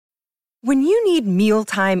When you need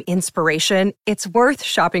mealtime inspiration, it's worth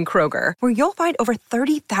shopping Kroger, where you'll find over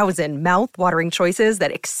 30,000 mouth-watering choices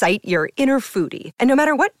that excite your inner foodie. And no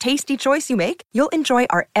matter what tasty choice you make, you'll enjoy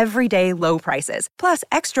our everyday low prices, plus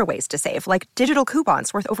extra ways to save, like digital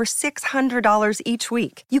coupons worth over $600 each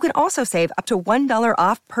week. You can also save up to $1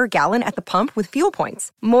 off per gallon at the pump with fuel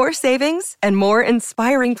points. More savings and more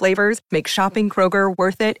inspiring flavors make shopping Kroger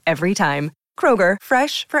worth it every time. Kroger,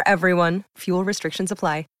 fresh for everyone. Fuel restrictions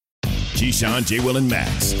apply. Keyshawn, J. Will, and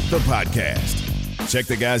Max, the podcast. Check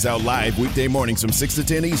the guys out live weekday mornings from 6 to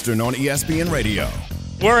 10 Eastern on ESPN Radio.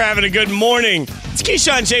 We're having a good morning. It's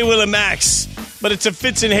Keyshawn, J. Will, and Max, but it's a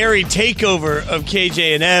Fitz and Harry takeover of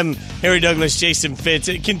KJ&M. Harry Douglas, Jason Fitz.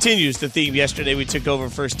 It continues the theme. Yesterday we took over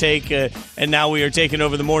First Take, and now we are taking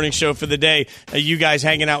over the morning show for the day. You guys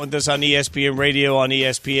hanging out with us on ESPN Radio, on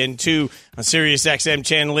ESPN2, on Sirius XM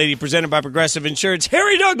Channel 80, presented by Progressive Insurance.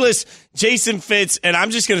 Harry Douglas, Jason Fitz, and I'm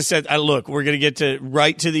just going to say, look, we're going to get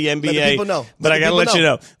right to the NBA. Let the people know. But I got to let you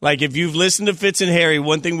know. Like, if you've listened to Fitz and Harry,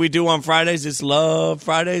 one thing we do on Fridays is Love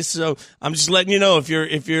Fridays. So I'm just letting you know, if you're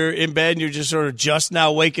in bed and you're just sort of just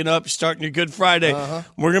now waking up, starting your Good Friday,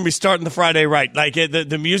 we're going to be starting the Friday right. Like,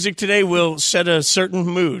 the music today will set a certain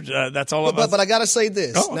mood. That's all about. But I got to say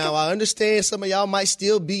this. Oh, okay. Now, I understand some of y'all might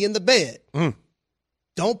still be in the bed.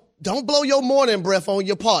 Don't blow your morning breath on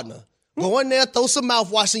your partner. Go in there, throw some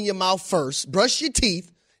mouthwash in your mouth first, brush your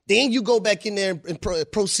teeth, then you go back in there and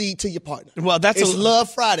proceed to your partner. Well, it's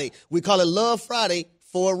Love Friday. We call it Love Friday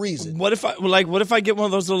for a reason. What if I get one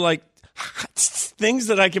of those little things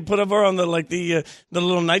that I can put over on the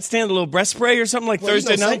little nightstand, the little breath spray or something like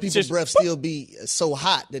Thursday night? Some people's breath still be so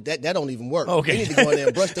hot that don't even work. Okay. You need to go in there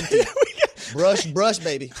and brush them teeth. Brush,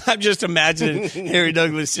 baby. I'm just imagining Harry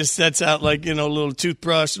Douglas just sets out a little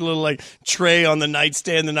toothbrush, a little tray on the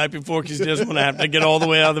nightstand the night before because he doesn't want to have to get all the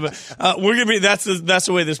way out of the bed. We're gonna be that's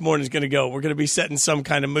the way this morning's gonna go. We're gonna be setting some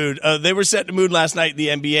kind of mood. They were setting a mood last night in the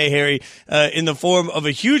NBA, Harry, in the form of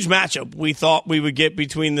a huge matchup we thought we would get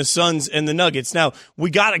between the Suns and the Nuggets. Now, we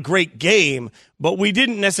got a great game, but we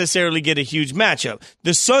didn't necessarily get a huge matchup.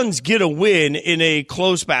 The Suns get a win in a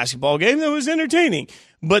close basketball game that was entertaining.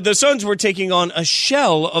 But the Suns were taking on a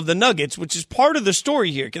shell of the Nuggets, which is part of the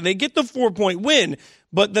story here. They get the 4-point win,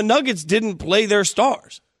 but the Nuggets didn't play their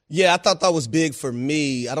stars. Yeah, I thought that was big for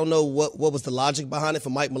me. I don't know what was the logic behind it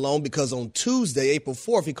for Mike Malone, because on Tuesday, April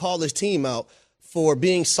 4th, he called his team out for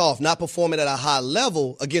being soft, not performing at a high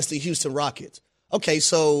level against the Houston Rockets. Okay,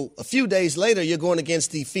 so a few days later, you're going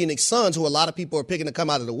against the Phoenix Suns, who a lot of people are picking to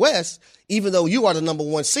come out of the West, even though you are the number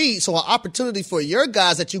one seed. So an opportunity for your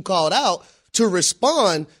guys that you called out to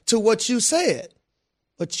respond to what you said.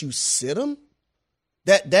 But you sit them?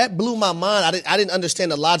 That blew my mind. I didn't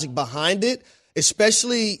understand the logic behind it,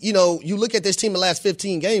 especially, you look at this team in the last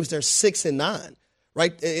 15 games, they're 6-9,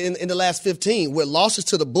 right? In the last 15, with losses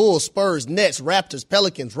to the Bulls, Spurs, Nets, Raptors,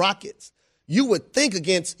 Pelicans, Rockets. You would think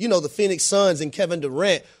against, the Phoenix Suns and Kevin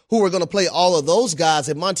Durant, who are going to play all of those guys,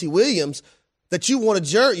 and Monty Williams, that you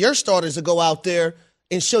wanted your starters to go out there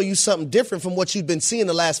and show you something different from what you've been seeing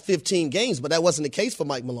the last 15 games. But that wasn't the case for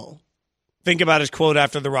Mike Malone. Think about his quote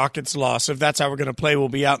after the Rockets loss. If that's how we're going to play, we'll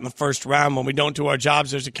be out in the first round. When we don't do our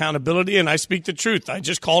jobs, there's accountability, and I speak the truth. I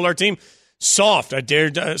just called our team soft. I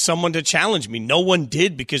dared someone to challenge me. No one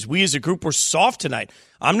did, because we as a group were soft tonight.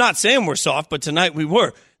 I'm not saying we're soft, but tonight we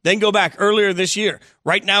were. Then go back earlier this year.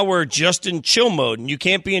 Right now we're just in chill mode, and you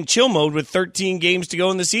can't be in chill mode with 13 games to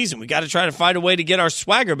go in the season. We got to try to find a way to get our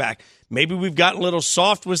swagger back. Maybe we've gotten a little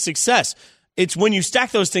soft with success. It's when you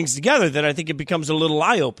stack those things together that I think it becomes a little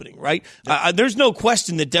eye-opening, right? There's no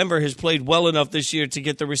question that Denver has played well enough this year to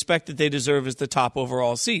get the respect that they deserve as the top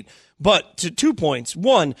overall seed. But to 2 points,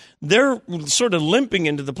 one, they're sort of limping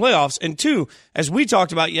into the playoffs. And two, as we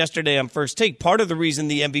talked about yesterday on First Take, part of the reason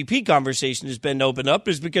the MVP conversation has been opened up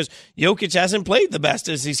is because Jokic hasn't played the best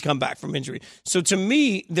as he's come back from injury. So to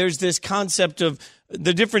me, there's this concept of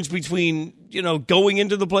the difference between, going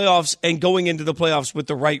into the playoffs and going into the playoffs with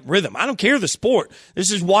the right rhythm. I don't care the sport.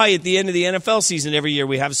 This is why at the end of the NFL season every year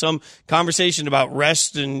we have some conversation about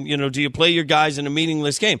rest and, do you play your guys in a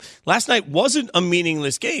meaningless game? Last night wasn't a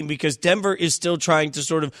meaningless game because Denver is still trying to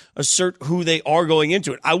sort of assert who they are going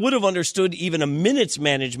into it. I would have understood even a minutes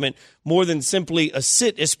management more than simply a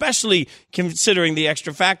sit, especially considering the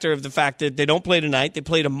extra factor of the fact that they don't play tonight. They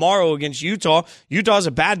play tomorrow against Utah. Utah's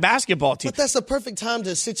a bad basketball team. But that's a perfect time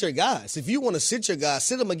to sit your guys. If you want to sit your guys,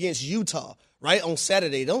 sit them against Utah, right, on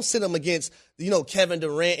Saturday. Don't sit them against, Kevin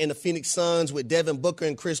Durant and the Phoenix Suns with Devin Booker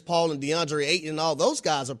and Chris Paul and DeAndre Ayton and all those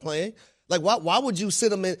guys are playing. Like, why would you sit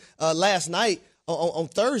them in last night on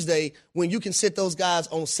Thursday when you can sit those guys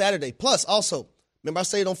on Saturday? Plus, also, Remember I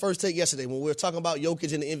said it on First Take yesterday when we were talking about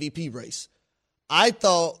Jokic in the MVP race. I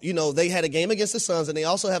thought, they had a game against the Suns, and they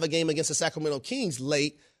also have a game against the Sacramento Kings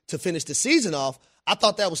late to finish the season off. I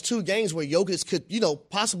thought that was 2 games where Jokic could,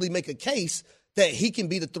 possibly make a case that he can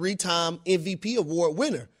be the 3-time MVP award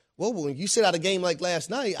winner. Well, when you sit out a game like last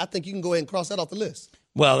night, I think you can go ahead and cross that off the list.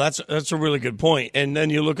 Well, that's a really good point. And then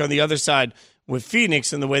you look on the other side with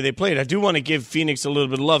Phoenix and the way they played. I do want to give Phoenix a little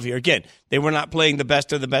bit of love here. Again, they were not playing the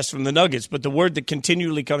best of the best from the Nuggets, but the word that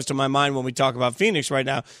continually comes to my mind when we talk about Phoenix right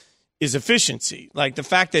now is efficiency. Like the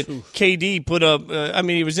fact that KD put up,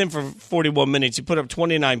 he was in for 41 minutes. He put up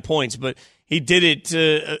 29 points, but he did it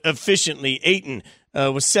efficiently. Ayton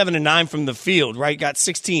was 7-9 from the field, right? Got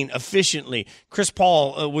 16 efficiently. Chris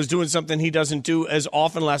Paul was doing something he doesn't do as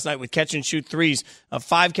often last night with catch and shoot threes.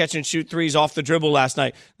 5 catch and shoot threes off the dribble last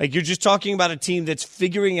night. Like you're just talking about a team that's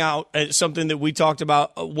figuring out something that we talked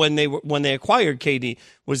about when they acquired KD,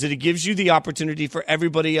 was that it gives you the opportunity for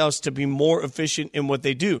everybody else to be more efficient in what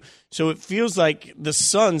they do. So it feels like the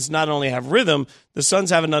Suns not only have rhythm, the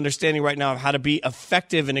Suns have an understanding right now of how to be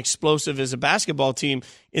effective and explosive as a basketball team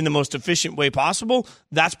in the most efficient way possible.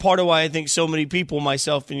 That's part of why I think so many people,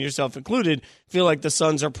 myself and yourself included, feel like the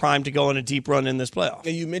Suns are primed to go on a deep run in this playoff.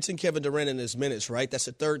 And you mentioned Kevin Durant in his minutes, right? That's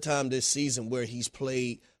the 3rd time this season where he's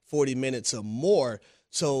played 40 minutes or more.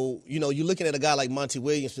 So, you're looking at a guy like Monty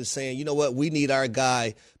Williams and saying, you know what, we need our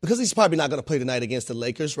guy, because he's probably not going to play tonight against the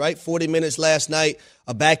Lakers, right? 40 minutes last night,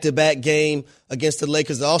 a back-to-back game against the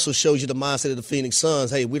Lakers. That also shows you the mindset of the Phoenix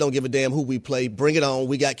Suns. Hey, we don't give a damn who we play. Bring it on.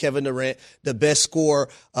 We got Kevin Durant, the best scorer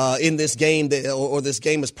in this game, or this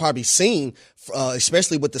game has probably seen,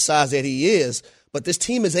 especially with the size that he is. But this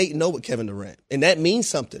team is 8-0 with Kevin Durant, and that means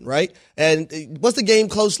something, right? And was the game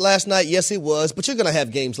close last night? Yes, it was, but you're going to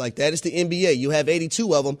have games like that. It's the NBA. You have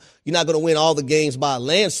 82 of them. You're not going to win all the games by a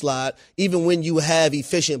landslide, even when you have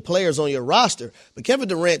efficient players on your roster. But Kevin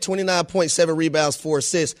Durant, 29.7 rebounds, 4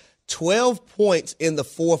 assists, 12 points in the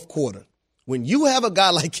 4th quarter. When you have a guy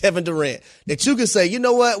like Kevin Durant that you can say, you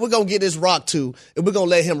know what, we're going to get this rock to, and we're going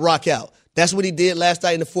to let him rock out. That's what he did last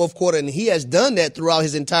night in the 4th quarter, and he has done that throughout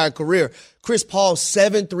his entire career. Chris Paul,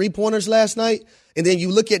 7 3-pointers last night. And then you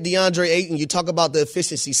look at DeAndre Ayton, you talk about the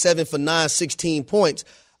efficiency, 7 for 9, 16 points.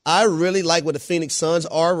 I really like where the Phoenix Suns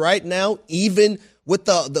are right now, even with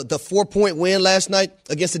the 4-point win last night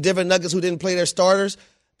against the Denver Nuggets who didn't play their starters.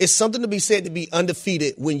 It's something to be said to be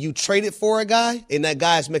undefeated when you traded for a guy and that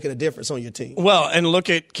guy is making a difference on your team. Well, and look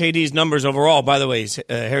at KD's numbers overall. By the way,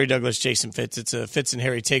 Harry Douglas, Jason Fitz. It's a Fitz and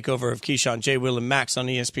Harry takeover of Keyshawn, J. Will, and Max on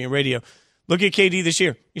ESPN Radio. Look at KD this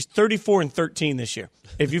year. He's 34-13 this year.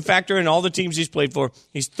 If you factor in all the teams he's played for,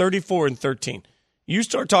 he's 34-13. You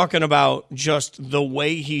start talking about just the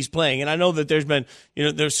way he's playing. And I know that there's been,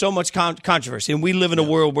 there's so much controversy. And we live in a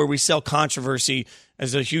world where we sell controversy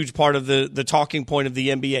as a huge part of the talking point of the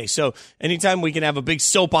NBA. So anytime we can have a big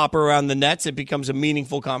soap opera around the Nets, it becomes a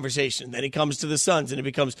meaningful conversation. Then it comes to the Suns, and it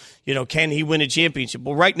becomes, can he win a championship?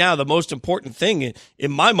 Well, right now, the most important thing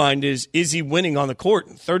in my mind is he winning on the court?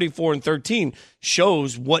 34-13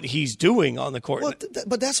 shows what he's doing on the court. Well,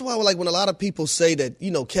 but that's why, like, when a lot of people say that,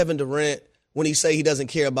 Kevin Durant, when he say he doesn't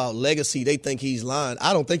care about legacy, they think he's lying.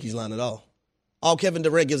 I don't think he's lying at all. All Kevin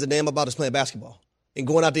Durant gives a damn about is playing basketball and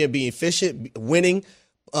going out there and being efficient, winning,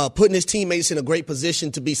 putting his teammates in a great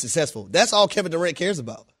position to be successful. That's all Kevin Durant cares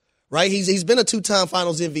about, right? He's been a 2-time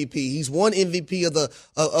Finals MVP. He's won MVP of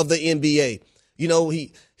the NBA.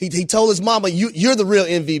 He told his mama, "You're the real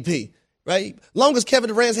MVP," right? Long as Kevin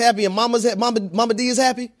Durant's happy and Mama D is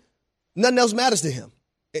happy, nothing else matters to him,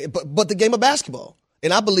 but the game of basketball.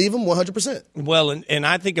 And I believe him 100%. Well, and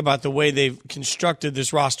I think about the way they've constructed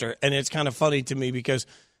this roster, and it's kind of funny to me because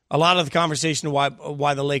a lot of the conversation why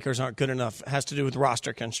the Lakers aren't good enough has to do with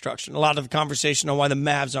roster construction. A lot of the conversation on why the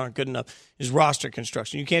Mavs aren't good enough is roster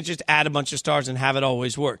construction. You can't just add a bunch of stars and have it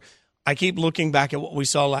always work. I keep looking back at what we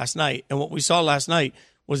saw last night, and what we saw last night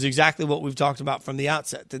was exactly what we've talked about from the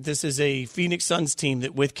outset, that this is a Phoenix Suns team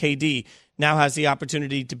that with KD now has the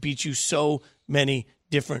opportunity to beat you so many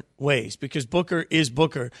different ways, because Booker is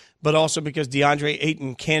Booker, but also because DeAndre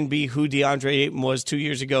Ayton can be who DeAndre Ayton was 2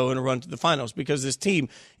 years ago in a run to the finals, because this team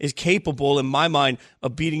is capable, in my mind,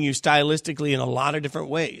 of beating you stylistically in a lot of different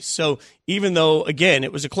ways. So even though, again,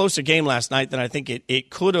 it was a closer game last night than I think it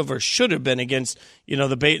could have or should have been against,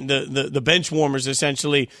 the bench warmers,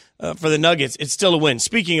 essentially, for the Nuggets, it's still a win.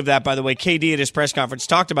 Speaking of that, by the way, KD at his press conference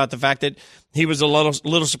talked about the fact that he was a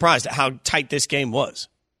little surprised at how tight this game was.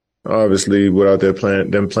 Obviously, without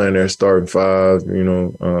playing their starting 5,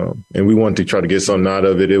 and we wanted to try to get something out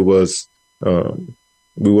of it. It was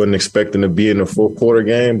we wasn't expecting to be in a 4th quarter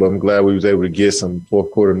game, but I'm glad we was able to get some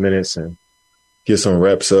 4th quarter minutes and get some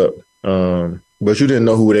reps up. But you didn't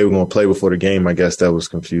know who they were going to play before the game. I guess that was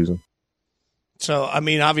confusing. So, I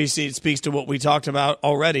mean, obviously it speaks to what we talked about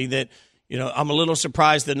already that, I'm a little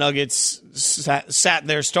surprised the Nuggets sat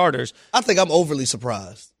their starters. I think I'm overly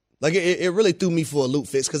surprised. Like, it really threw me for a loop,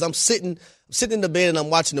 Fitz, because I'm sitting in the bed and I'm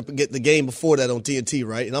watching the game before that on TNT,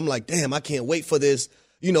 right? And I'm like, damn, I can't wait for this,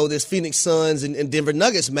 this Phoenix Suns and Denver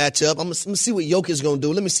Nuggets matchup. I'm going to see what Jokic's going to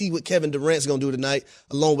do. Let me see what Kevin Durant's going to do tonight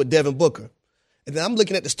along with Devin Booker. And then I'm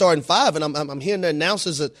looking at the starting five, and I'm hearing the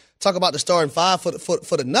announcers talk about the starting five for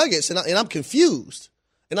the Nuggets, and I'm confused.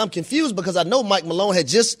 And I'm confused because I know Mike Malone had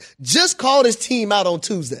just called his team out on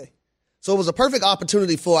Tuesday. So it was a perfect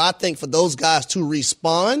opportunity for those guys to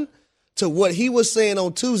respond to what he was saying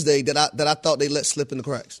on Tuesday that I thought they let slip in the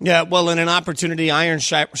cracks. Yeah, well, in an opportunity, iron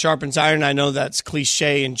sharpens iron. I know that's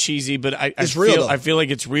cliche and cheesy, but I feel like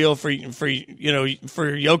it's real for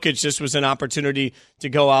Jokic. This was an opportunity to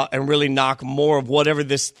go out and really knock more of whatever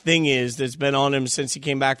this thing is that's been on him since he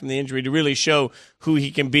came back from the injury to really show who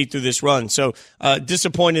he can beat through this run. So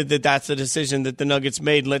disappointed that that's the decision that the Nuggets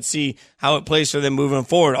made. Let's see how it plays for them moving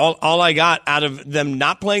forward. All I got out of them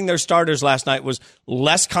not playing their starters last night was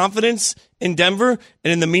less confidence in Denver.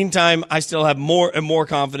 And in the meantime, I still have more and more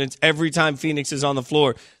confidence every time Phoenix is on the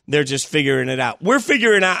floor. They're just figuring it out. We're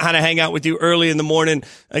figuring out how to hang out with you early in the morning.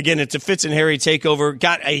 Again, it's a Fitz and Harry takeover.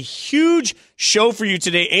 Got a huge show for you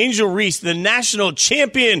today. Angel Reese, the national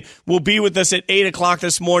champion, will be with us at 8 o'clock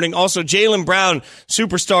this morning. Also, Jaylen Brown,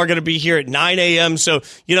 superstar, going to be here at 9 a.m. So,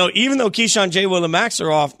 even though Keyshawn, J. Will, and Max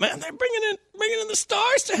are off, man, they're bringing in the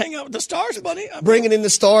stars to hang out with the stars, buddy. Bringing in the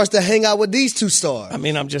stars to hang out with these two stars. I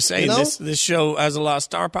mean, I'm just saying this show has a lot of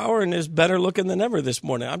star power and is better looking than ever this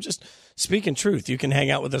morning. I'm just speaking truth. You can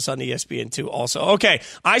hang out with us on ESPN2 also. Okay,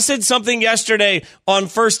 I said something yesterday on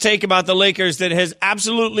First Take about the Lakers that has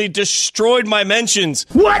absolutely destroyed my mentions.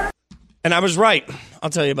 What? And I was right.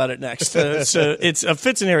 I'll tell you about it next. It's a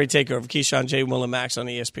Fitz and Harry takeover of Keyshawn, J. Will, and Max on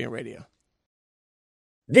ESPN Radio.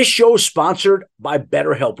 This show is sponsored by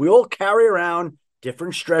BetterHelp. We all carry around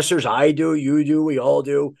different stressors. I do, you do, we all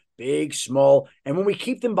do, big, small. And when we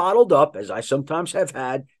keep them bottled up, as I sometimes have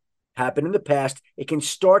had happen in the past, it can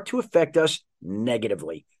start to affect us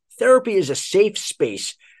negatively. Therapy is a safe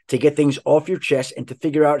space to get things off your chest and to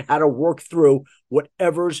figure out how to work through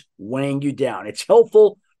whatever's weighing you down. It's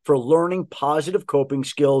helpful for learning positive coping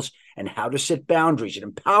skills and how to set boundaries. It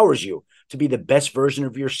empowers you to be the best version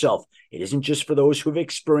of yourself. It isn't just for those who've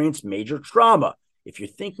experienced major trauma. If you're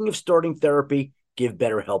thinking of starting therapy, give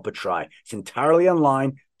BetterHelp a try. It's entirely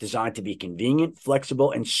online, designed to be convenient,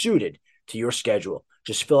 flexible, and suited to your schedule.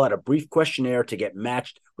 Just fill out a brief questionnaire to get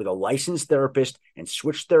matched with a licensed therapist and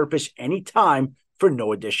switch therapists anytime for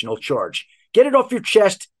no additional charge. Get it off your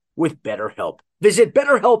chest with BetterHelp. Visit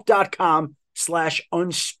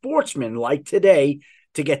BetterHelp.com/unsportsmanlike today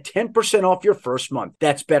to get 10% off your first month.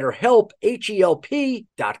 That's BetterHelp,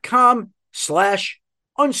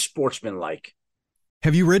 HELP.com/unsportsmanlike.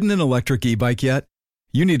 Have you ridden an electric e-bike yet?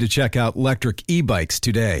 You need to check out Lectric E-Bikes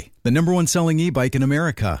today, the #1 selling e-bike in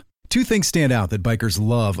America. Two things stand out that bikers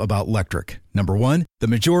love about Lectric. Number one, the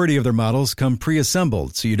majority of their models come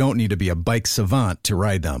pre-assembled, so you don't need to be a bike savant to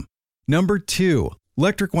ride them. Number two,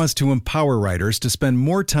 Lectric wants to empower riders to spend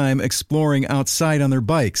more time exploring outside on their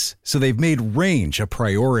bikes, so they've made range a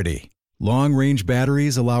priority. Long-range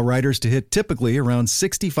batteries allow riders to hit typically around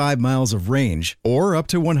 65 miles of range, or up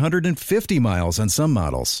to 150 miles on some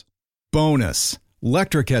models. Bonus,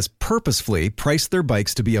 Lectric has purposefully priced their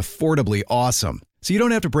bikes to be affordably awesome, so you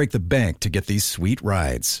don't have to break the bank to get these sweet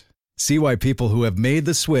rides. See why people who have made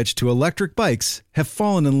the switch to electric bikes have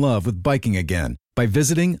fallen in love with biking again by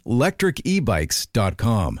visiting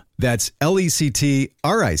lectricebikes.com. That's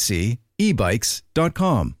LECTRIC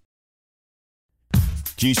ebikes.com.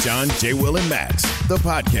 Keyshawn, J. Will, and Max, the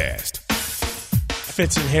podcast.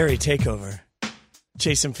 Fitz and Harry takeover.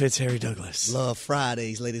 Jason Fitz, Harry Douglas. Love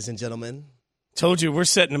Fridays, ladies and gentlemen. Told you, we're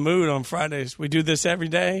setting the mood on Fridays. We do this every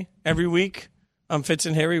day, every week. I'm Fitz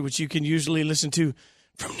and Harry, which you can usually listen to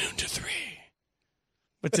from noon to 3.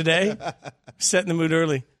 But today, setting the mood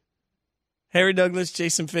early. Harry Douglas,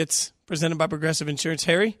 Jason Fitz, presented by Progressive Insurance.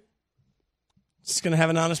 Harry, just going to have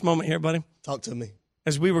an honest moment here, buddy. Talk to me.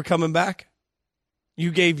 As we were coming back,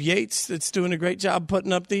 you gave Yates, that's doing a great job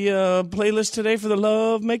putting up the playlist today for the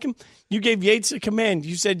love making. You gave Yates a command.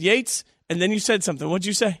 You said Yates, and then you said something. What'd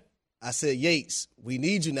you say? I said, Yates, we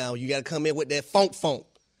need you now. You got to come in with that funk.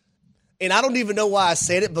 And I don't even know why I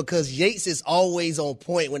said it, because Yates is always on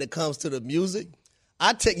point when it comes to the music.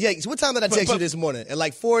 I text Yates. What time did I text you this morning? At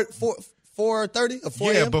like 4:30 or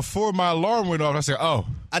 4 a.m.? Yeah, before my alarm went off, I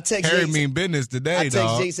said, Harry Yates, mean business today, I text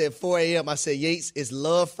dog. Yates at 4 a.m. I said, Yates, it's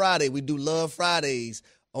Love Friday. We do Love Fridays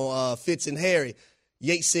on Fitz and Harry.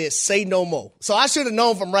 Yates said, say no more. So I should have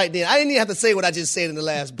known from right then. I didn't even have to say what I just said in the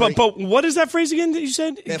last break. But what is that phrase again that you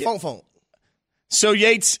said? Man, funk. So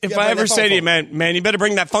Yates, if I ever say to you, man, you better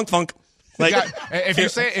bring that funk. Like,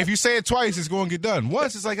 if you say it twice, it's going to get done.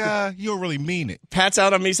 Once, it's like, you don't really mean it. Pat's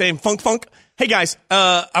out on me saying funk. Hey, guys,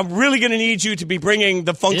 I'm really going to need you to be bringing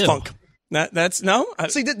the funk. That's no?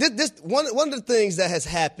 See, this one of the things that has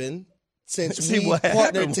happened since we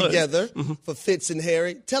partnered together for Fitz and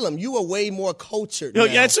Harry. Tell him you are way more cultured now.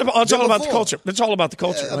 Yeah, it's all about the culture. It's all about the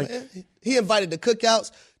culture. He invited the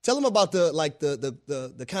cookouts. Tell them about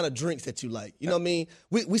the kind of drinks that you like. You know what I mean?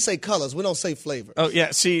 We say colors. We don't say flavors. Oh yeah.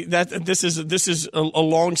 See this is a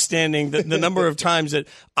long-standing the number of times that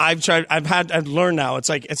I've learned now. It's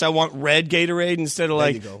I want red Gatorade instead of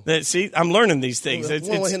that. See, I'm learning these things. We don't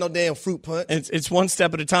want to hit no damn fruit punch. It's one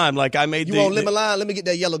step at a time. Like I made. You want lemon lime? Let me get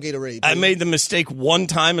that yellow Gatorade. I made the mistake one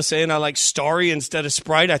time of saying I like Starry instead of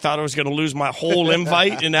Sprite. I thought I was going to lose my whole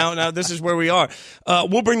invite, and now this is where we are.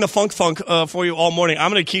 We'll bring the funk for you all morning. I'm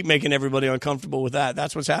going to keep making everybody uncomfortable with that.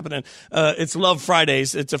 That's what's happening. It's Love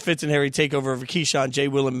Fridays. It's a Fitz and Harry takeover of Keyshawn, J.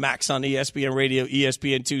 Will, and Max on ESPN Radio,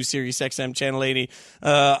 ESPN2, Sirius XM, Channel 80.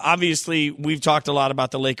 Obviously, we've talked a lot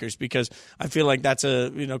about the Lakers because I feel like that's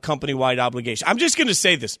a company-wide obligation. I'm just going to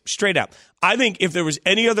say this straight out. I think if there was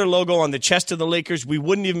any other logo on the chest of the Lakers, we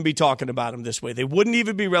wouldn't even be talking about them this way. They wouldn't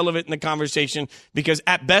even be relevant in the conversation because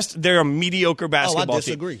at best they're a mediocre basketball team. I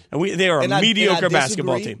disagree. And they are a mediocre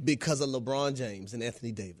basketball team because of LeBron James and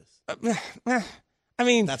Anthony Davis. I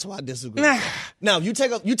mean, that's why I disagree. Now, if you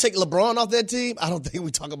take LeBron off that team, I don't think we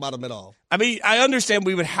talk about him at all. I mean, I understand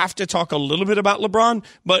we would have to talk a little bit about LeBron,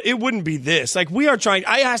 but it wouldn't be this. Like, we are trying.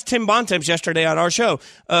 I asked Tim Bontemps yesterday on our show,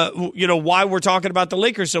 why we're talking about the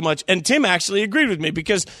Lakers so much, and Tim actually agreed with me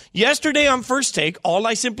because yesterday on First Take, all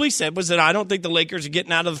I simply said was that I don't think the Lakers are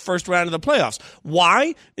getting out of the first round of the playoffs.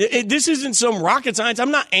 Why? This isn't some rocket science.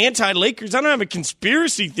 I'm not anti-Lakers. I don't have a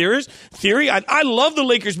conspiracy theory. I love the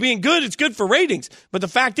Lakers being good. It's good for ratings. But the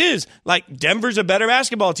fact is, like, Denver's a better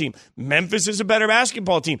basketball team. Memphis is a better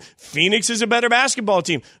basketball team. Phoenix is a better basketball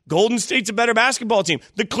team. Golden State's a better basketball team.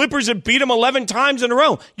 The Clippers have beat them 11 times in a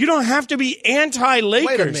row. You don't have to be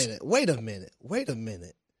anti-Lakers. Wait a minute.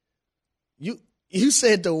 You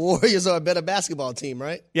said the Warriors are a better basketball team,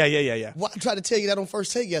 right? Yeah. Well, I tried to tell you that on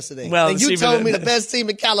First Take yesterday. Well, and you told me the best team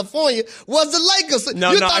in California was the Lakers.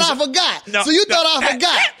 You thought I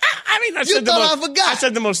forgot. I mean, I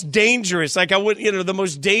said the most dangerous. Like, I would, the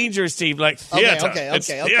most dangerous team, like theater. Okay.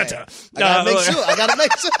 Theater. I gotta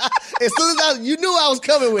make sure. As soon as you knew I was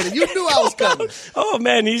coming with it. You knew I was coming. Oh,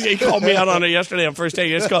 man, he called me out on it yesterday on First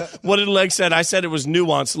Take. What did Leg said? I said it was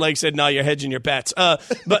nuanced. Leg said, no, you're hedging your bets.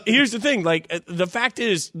 But here's the thing, like, the fact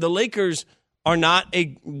is, the Lakers are not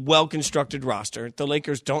a well-constructed roster. The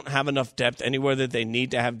Lakers don't have enough depth anywhere that they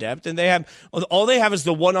need to have depth, and all they have is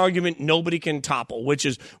the one argument nobody can topple, which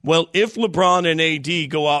is, well, if LeBron and AD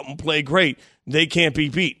go out and play great, they can't be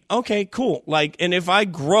beat. Okay, cool. Like, and if I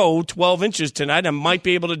grow 12 inches tonight, I might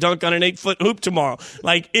be able to dunk on an 8-foot hoop tomorrow.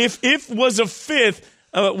 Like, if was a fifth,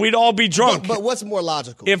 we'd all be drunk. But what's more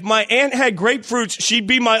logical? If my aunt had grapefruits, she'd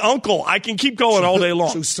be my uncle. I can keep going all day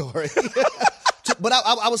long. True story. But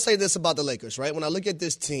I would say this about the Lakers, right? When I look at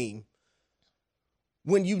this team,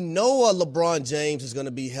 when you know a LeBron James is going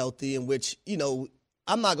to be healthy, in which,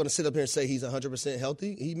 I'm not going to sit up here and say he's 100%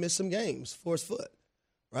 healthy. He missed some games for his foot,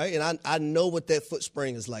 right? And I know what that foot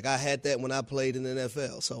sprain is like. I had that when I played in the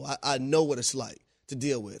NFL, so I know what it's like to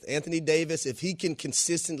deal with. Anthony Davis, if he can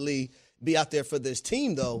consistently be out there for this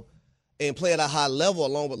team, though, and play at a high level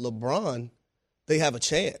along with LeBron, they have a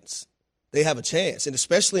chance. And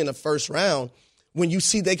especially in the first round, when you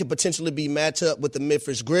see they could potentially be matched up with the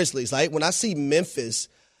Memphis Grizzlies. Like, when I see Memphis,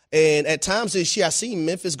 and at times this year I see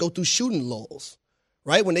Memphis go through shooting lulls,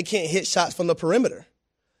 right, when they can't hit shots from the perimeter.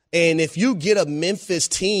 And if you get a Memphis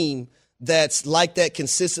team that's like that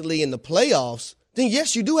consistently in the playoffs, then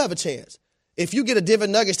yes, you do have a chance. If you get a Denver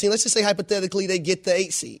Nuggets team, let's just say hypothetically they get the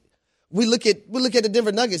 8 seed. We look at the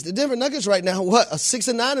Denver Nuggets. The Denver Nuggets right now, a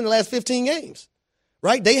 6-9 in the last 15 games,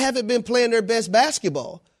 right? They haven't been playing their best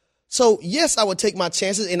basketball. So, yes, I would take my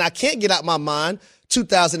chances, and I can't get out my mind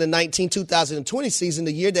 2019-2020 season,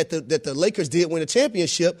 the year that the Lakers did win a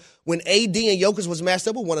championship when AD and Jokic was matched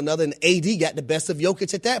up with one another, and AD got the best of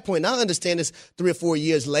Jokic at that point. Now, I understand this 3 or 4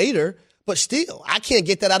 years later, but still, I can't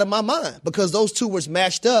get that out of my mind because those two was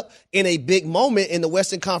matched up in a big moment in the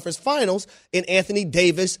Western Conference Finals, and Anthony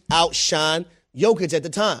Davis outshined Jokic at the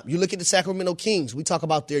time. You look at the Sacramento Kings. We talk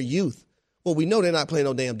about their youth. Well, we know they're not playing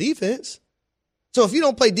no damn defense. So if you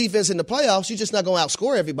don't play defense in the playoffs, you're just not going to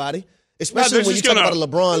outscore everybody. Especially when you talk about a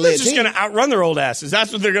LeBron-led They're just team. going to outrun their old asses.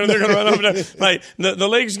 That's what they're going to run over there. Like, the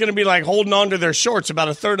Lakers going to be like holding on to their shorts about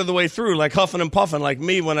a third of the way through, like huffing and puffing like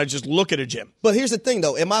me when I just look at a gym. But here's the thing,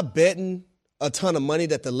 though. Am I betting a ton of money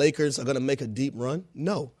that the Lakers are going to make a deep run?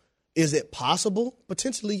 No. Is it possible?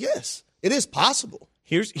 Potentially, yes. It is possible.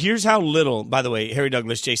 Here's how little, by the way, Harry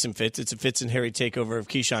Douglas, Jason Fitz. It's a Fitz and Harry takeover of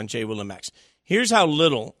Keyshawn, J. Will, and Max. Here's how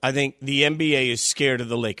little I think the NBA is scared of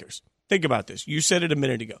the Lakers. Think about this. You said it a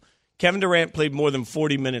minute ago. Kevin Durant played more than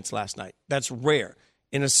 40 minutes last night. That's rare.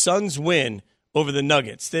 In a Suns win over the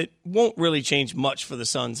Nuggets, that won't really change much for the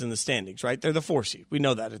Suns in the standings, right? They're the 4 seed. We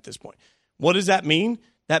know that at this point. What does that mean?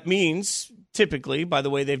 That means, typically, by the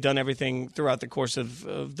way, they've done everything throughout the course of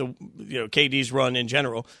the KD's run in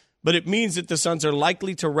general, but it means that the Suns are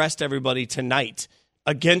likely to rest everybody tonight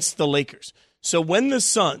against the Lakers. So when the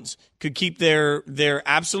Suns could keep their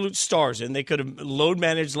absolute stars in, they could have load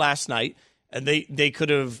managed last night, and they could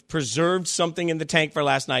have preserved something in the tank for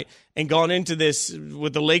last night and gone into this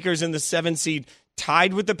with the Lakers in the 7 seed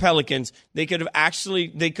tied with the Pelicans. They could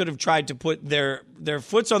have tried to put their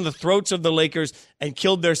foots on the throats of the Lakers and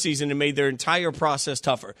killed their season and made their entire process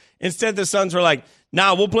tougher. Instead, the Suns were like,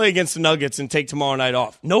 nah, we'll play against the Nuggets and take tomorrow night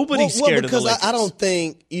off. Nobody's scared of the Lakers. Because I don't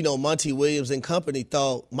think, Monty Williams and company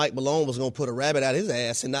thought Mike Malone was going to put a rabbit out his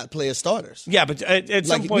ass and not play his starters. Yeah, but at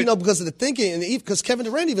some point... because of the thinking, and because Kevin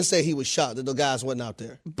Durant even said he was shocked that the guys wasn't out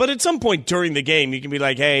there. But at some point during the game, you can be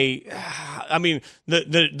like, hey, I mean,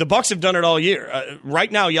 the Bucks have done it all year.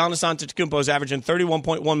 Right now, Giannis Antetokounmpo is averaging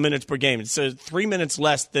 31.1 minutes per game. It's 3 minutes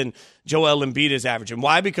less than Joel Embiid is averaging.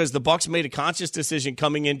 Why? Because the Bucks made a conscious decision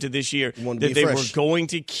coming into this year that they were going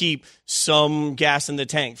to keep some gas in the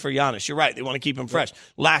tank for Giannis. You're right. They want to keep him fresh.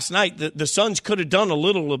 Last night, the Suns could have done a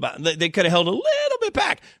little about it. They could have held a little bit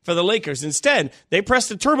back for the Lakers. Instead, they pressed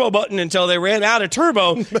the turbo button until they ran out of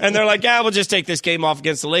turbo, and they're like, we'll just take this game off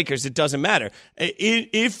against the Lakers. It doesn't matter.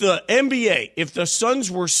 If the NBA, if the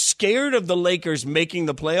Suns were scared of the Lakers making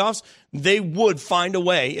the playoffs, they would find a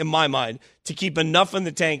way, in my mind, to keep enough in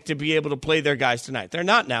the tank to be able to play their guys tonight. They're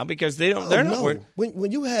not now because they're not.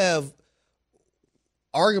 When you have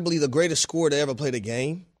arguably the greatest scorer to ever play the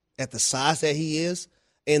game at the size that he is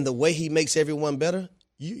and the way he makes everyone better,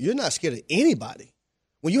 you're not scared of anybody.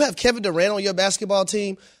 When you have Kevin Durant on your basketball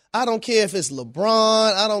team, I don't care if it's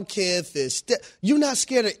LeBron, I don't care if it's you're not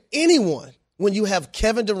scared of anyone when you have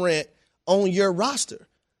Kevin Durant on your roster.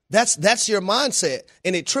 That's your mindset,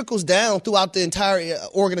 and it trickles down throughout the entire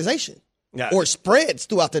organization. Yeah. Or spreads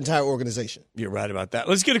throughout the entire organization. You're right about that.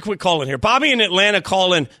 Let's get a quick call in here. Bobby in Atlanta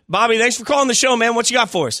calling. Bobby, thanks for calling the show, man. What you got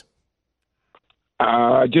for us?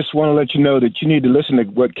 I just want to let you know that you need to listen to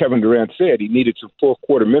what Kevin Durant said. He needed some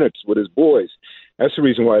fourth-quarter minutes with his boys. That's the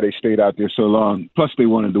reason why they stayed out there so long. Plus, they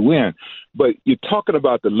wanted to win. But you're talking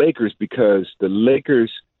about the Lakers because the Lakers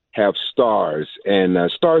have stars, and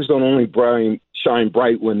stars don't only shine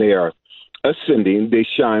bright when they are ascending, they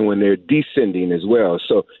shine when they're descending as well.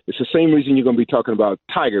 So it's the same reason you're going to be talking about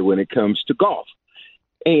Tiger when it comes to golf.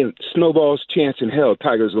 Ain't snowball's chance in hell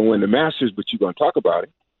Tiger's going to win the Masters, but you're going to talk about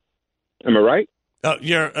it. Am I right?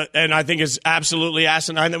 And I think it's absolutely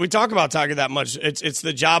asinine that we talk about Tiger that much. It's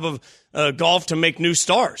the job of golf to make new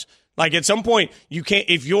stars. Like at some point, you can't.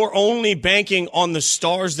 If you're only banking on the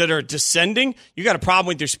stars that are descending, you got a problem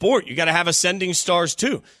with your sport. You got to have ascending stars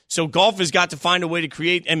too. So golf has got to find a way to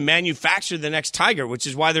create and manufacture the next Tiger, which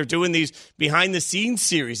is why they're doing these behind-the-scenes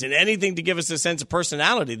series and anything to give us a sense of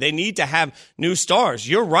personality. They need to have new stars.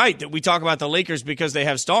 You're right that we talk about the Lakers because they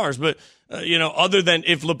have stars, but other than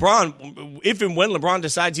if and when LeBron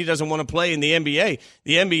decides he doesn't want to play in the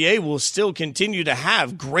NBA will still continue to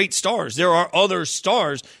have great stars. There are other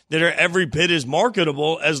stars that are every bit as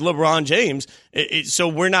marketable as LeBron James. So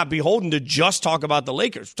we're not beholden to just talk about the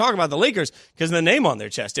Lakers. We're talking about the Lakers because of the name on their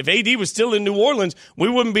chest. If AD was still in New Orleans, we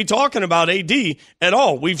wouldn't be talking about AD at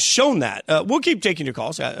all. We've shown that. We'll keep taking your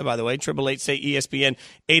calls, by the way. 888-SAY-ESPN,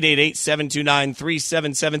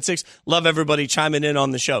 888-729-3776. Love everybody chiming in on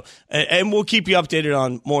the show. And we'll keep you updated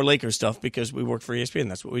on more Lakers stuff because we work for ESPN.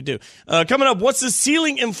 That's what we do. Coming up, what's the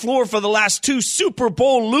ceiling and floor for the last two Super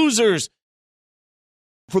Bowl losers?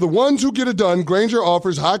 For the ones who get it done, Grainger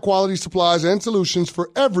offers high-quality supplies and solutions for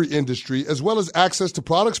every industry, as well as access to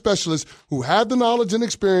product specialists who have the knowledge and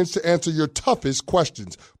experience to answer your toughest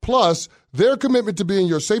questions. Plus, their commitment to being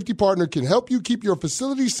your safety partner can help you keep your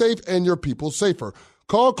facility safe and your people safer.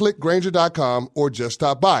 Call, click Grainger.com, or just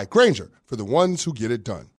stop by. Grainger, for the ones who get it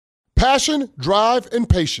done. Passion, drive, and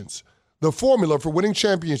patience. The formula for winning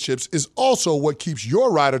championships is also what keeps your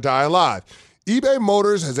ride or die alive. eBay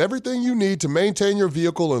Motors has everything you need to maintain your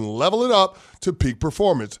vehicle and level it up to peak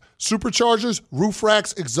performance. Superchargers, roof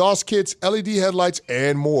racks, exhaust kits, LED headlights,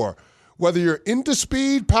 and more. Whether you're into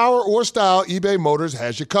speed, power, or style, eBay Motors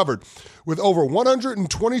has you covered. With over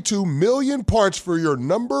 122 million parts for your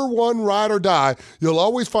number one ride or die, you'll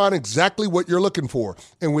always find exactly what you're looking for.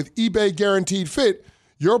 And with eBay Guaranteed Fit,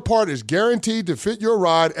 your part is guaranteed to fit your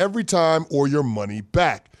ride every time or your money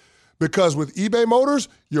back. Because with eBay Motors,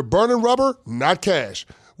 you're burning rubber, not cash.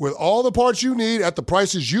 With all the parts you need at the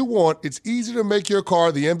prices you want, it's easy to make your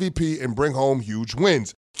car the MVP and bring home huge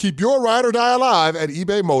wins. Keep your ride or die alive at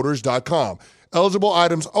ebaymotors.com. Eligible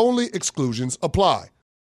items only. Exclusions apply.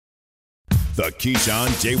 The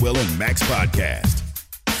Keyshawn, J. Will, and Max podcast.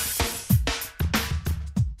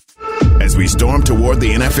 As we storm toward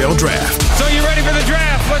the NFL Draft. So you ready for the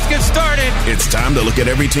draft? Let's get started. It's time to look at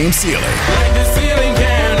every team's ceiling. Like the ceiling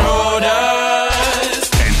can hold us.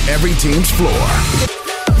 And every team's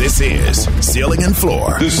floor. This is Ceiling and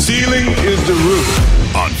Floor. The ceiling is the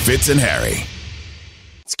roof. On Fitz and Harry.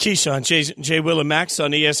 It's Keyshawn, J. Will, and Max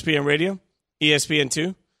on ESPN Radio,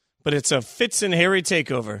 ESPN2. But it's a Fitz and Harry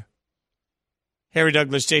takeover. Harry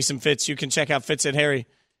Douglas, Jason Fitz. You can check out Fitz and Harry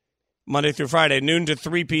Monday through Friday, noon to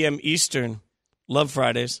 3 p.m. Eastern. Love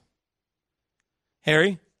Fridays.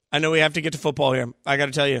 Harry, I know we have to get to football here. I got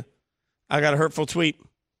to tell you, I got a hurtful tweet.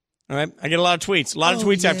 All right? I get a lot of tweets. A lot of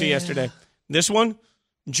tweets after yesterday. This one,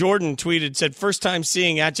 Jordan tweeted, said, first time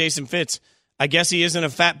seeing at Jason Fitz. I guess he isn't a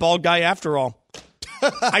fat, bald guy after all.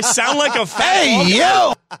 I sound like a fat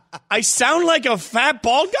bald guy. I sound like a fat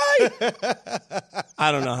bald guy?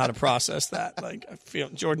 I don't know how to process that. Like, I feel,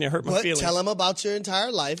 Jordan, you hurt my feelings. Tell him about your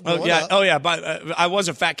entire life. Oh, yeah. But I was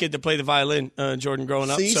a fat kid that played the violin, Jordan, growing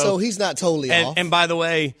up. So he's not totally off. And by the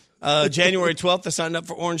way, January 12th, I signed up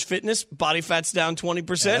for Orange Fitness. Body fat's down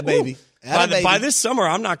 20%. Yeah, baby. By this summer,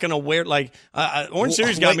 I'm not going to wear, like, Orange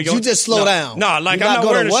Series got me going. You just slow down. No, like, I'm not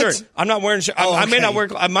wearing a shirt. I'm not wearing a shirt. I may not wear,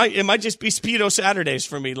 it might just be Speedo Saturdays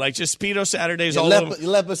for me. Like, just Speedo Saturdays all over.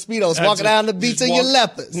 Your leopard Speedos. Walking down the beach in your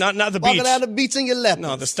leopards. Not the beach. Walking down the beach in your leopards.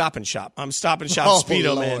 No, the Stop and Shop. I'm Stop and Shop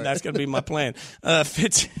Speedo, Lord. man. That's going to be my plan.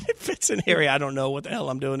 Fitz and Harry, I don't know what the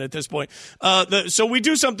hell I'm doing at this point. So we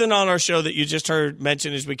do something on our show that you just heard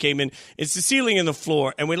mentioned as we came in. It's the ceiling and the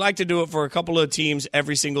floor, and we like to do it for a couple of teams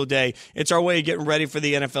every single day. It's our way of getting ready for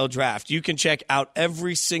the NFL Draft. You can check out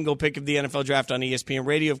every single pick of the NFL Draft on ESPN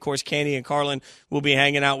Radio. Of course, Candy and Carlin will be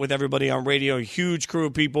hanging out with everybody on radio, a huge crew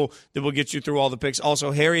of people that will get you through all the picks.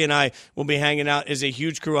 Also, Harry and I will be hanging out as a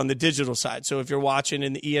huge crew on the digital side. So if you're watching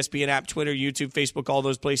in the ESPN app, Twitter, YouTube, Facebook, all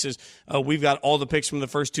those places, we've got all the picks from the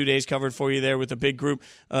first 2 days covered for you there with a big group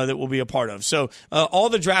that we'll be a part of. So all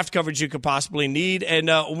the draft coverage you could possibly need. And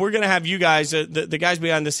we're going to have you guys, the guys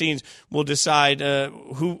behind the scenes, will decide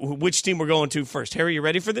which team we're going to first. Harry, you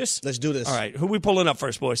ready for this? Let's do this. All right. Who we pulling up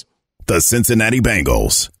first, boys? The Cincinnati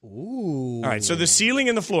Bengals. Ooh. All right. So the ceiling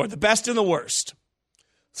and the floor, the best and the worst.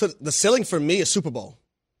 So the ceiling for me is Super Bowl,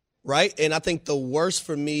 right? And I think the worst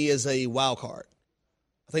for me is a wild card.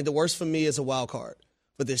 I think the worst for me is a wild card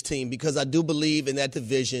for this team because I do believe in that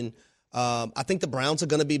division. I think the Browns are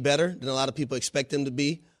going to be better than a lot of people expect them to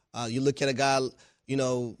be. You look at a guy,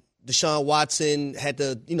 Deshaun Watson had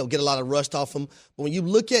to, get a lot of rust off him. But when you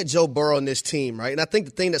look at Joe Burrow and this team, right, and I think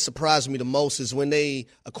the thing that surprised me the most is when they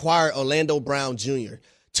acquired Orlando Brown Jr.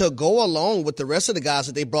 to go along with the rest of the guys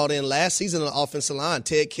that they brought in last season on the offensive line,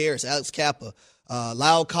 Ted Karras, Alex Kappa,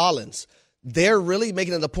 Lyle Collins. They're really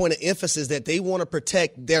making it a point of emphasis that they want to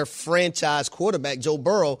protect their franchise quarterback, Joe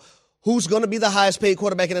Burrow, who's going to be the highest paid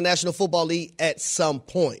quarterback in the National Football League at some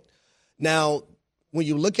point. Now, when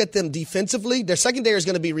you look at them defensively, their secondary is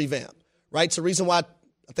going to be revamped, right? It's the reason why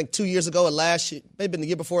I think 2 years ago or last year, maybe the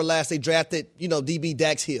year before last, they drafted, DB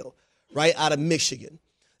Dax Hill, right, out of Michigan.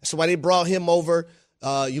 That's why they brought him over.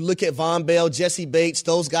 You look at Von Bell, Jesse Bates,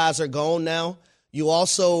 those guys are gone now. You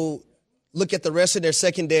also look at the rest of their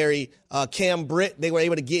secondary, Cam Britt, they were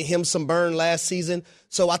able to get him some burn last season.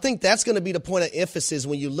 So I think that's going to be the point of emphasis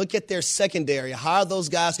when you look at their secondary. How are those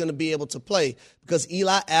guys going to be able to play? Because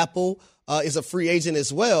Eli Apple is a free agent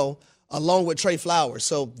as well, along with Trey Flowers.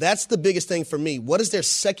 So that's the biggest thing for me. What is their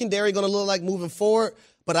secondary going to look like moving forward?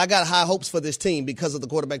 But I got high hopes for this team because of the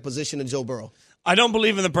quarterback position in Joe Burrow. I don't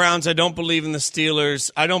believe in the Browns. I don't believe in the Steelers.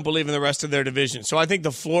 I don't believe in the rest of their division. So I think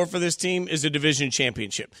the floor for this team is a division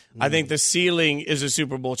championship. I think the ceiling is a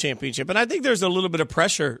Super Bowl championship. And I think there's a little bit of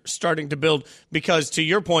pressure starting to build because, to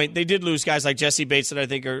your point, they did lose guys like Jesse Bates that I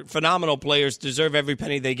think are phenomenal players, deserve every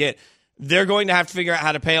penny they get. they're going to have to figure out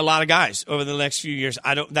how to pay a lot of guys over the next few years.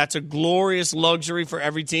 That's a glorious luxury for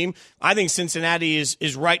every team. I think Cincinnati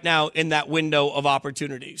is right now in that window of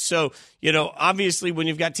opportunity. So, obviously when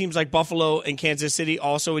you've got teams like Buffalo and Kansas City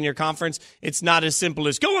also in your conference, it's not as simple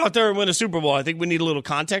as go out there and win a Super Bowl. I think we need a little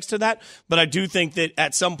context to that. But I do think that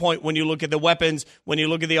at some point when you look at the weapons, when you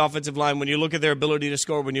look at the offensive line, when you look at their ability to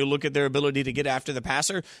score, when you look at their ability to get after the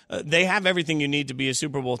passer, they have everything you need to be a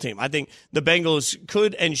Super Bowl team. I think the Bengals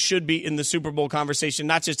could and should be in the Super Bowl conversation,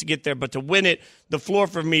 not just to get there, but to win it. The floor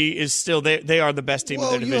for me is still they are the best team in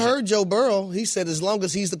their division. You heard Joe Burrow. He said as long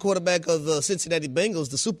as he's the quarterback of the Cincinnati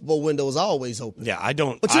Bengals, the Super Bowl window is always open. Yeah, I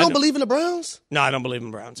don't. But you don't believe in the Browns? No, I don't believe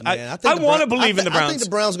in the Browns. Man, I want to believe in the Browns. I think the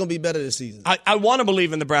Browns are going to be better this season. I want to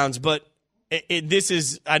believe in the Browns, but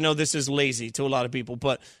I know this is lazy to a lot of people,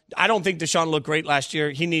 but I don't think Deshaun looked great last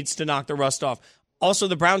year. He needs to knock the rust off. Also,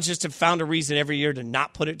 the Browns just have found a reason every year to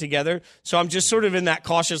not put it together. So I'm just sort of in that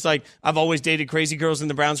cautious, like, I've always dated crazy girls and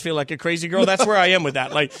the Browns feel like a crazy girl. That's where I am with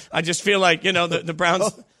that. Like, I just feel like, the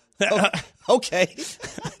Browns. Okay.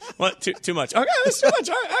 What? Too much. Okay, that's too much.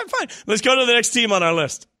 All right, fine. Let's go to the next team on our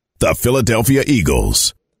list. The Philadelphia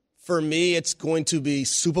Eagles. For me, it's going to be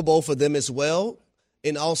Super Bowl for them as well,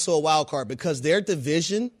 and also a wild card because their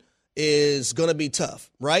division is going to be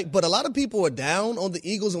tough, right? But a lot of people are down on the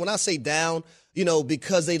Eagles, and when I say down,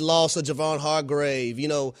 because they lost a Javon Hargrave,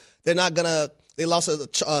 they're not going to – they lost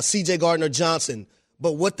a C.J. Gardner-Johnson.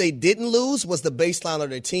 But what they didn't lose was the baseline of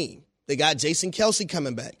their team. They got Jason Kelce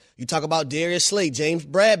coming back. You talk about Darius Slay, James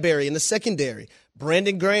Bradbury in the secondary,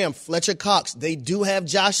 Brandon Graham, Fletcher Cox. They do have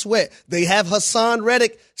Josh Sweat. They have Hassan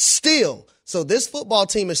Reddick still. So this football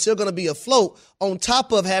team is still going to be afloat on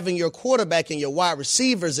top of having your quarterback and your wide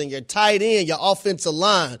receivers and your tight end, your offensive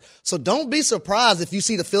line. So don't be surprised if you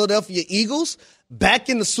see the Philadelphia Eagles back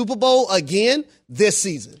in the Super Bowl again this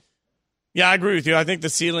season. Yeah, I agree with you. I think the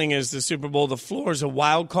ceiling is the Super Bowl. The floor is a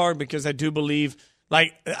wild card because I do believe,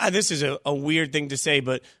 this is a weird thing to say,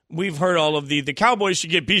 but we've heard all of the Cowboys should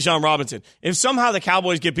get Bijan Robinson. If somehow the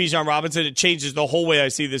Cowboys get Bijan Robinson, it changes the whole way I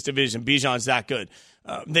see this division. Bijan's that good.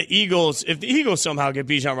 The Eagles, if the Eagles somehow get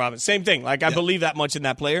Bijan Robinson, same thing. I believe that much in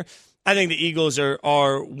that player. I think the Eagles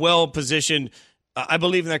are well positioned. I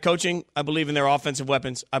believe in their coaching. I believe in their offensive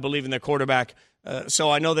weapons. I believe in their quarterback. So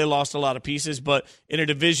I know they lost a lot of pieces, but in a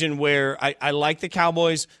division where I like the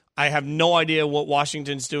Cowboys, I have no idea what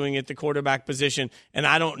Washington's doing at the quarterback position, and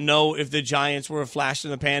I don't know if the Giants were a flash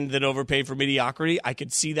in the pan that overpaid for mediocrity. I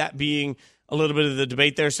could see that being a little bit of the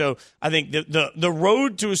debate there. So I think the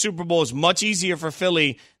road to a Super Bowl is much easier for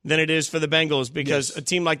Philly than it is for the Bengals because a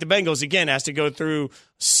team like the Bengals, again, has to go through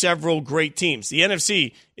several great teams. The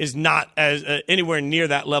NFC is not as anywhere near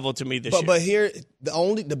that level to me this year. But here,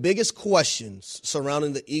 the biggest questions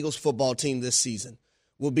surrounding the Eagles football team this season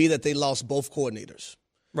will be that they lost both coordinators.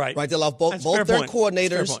 Right. They lost both their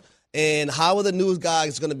coordinators. And how are the new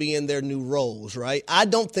guys going to be in their new roles, right? I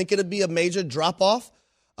don't think it'll be a major drop-off.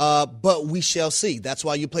 But we shall see. That's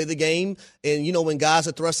why you play the game. And, when guys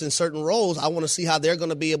are thrust in certain roles, I want to see how they're going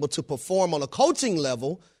to be able to perform on a coaching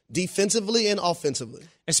level defensively and offensively.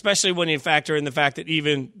 Especially when you factor in the fact that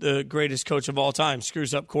even the greatest coach of all time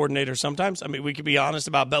screws up coordinators sometimes. I mean, we could be honest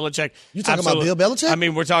about Belichick. You talking about Bill Belichick? I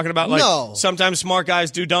mean, we're talking about sometimes smart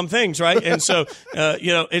guys do dumb things, right? And so,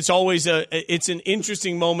 it's always it's an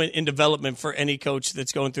interesting moment in development for any coach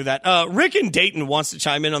that's going through that. Rick in Dayton wants to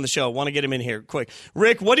chime in on the show. Want to get him in here quick.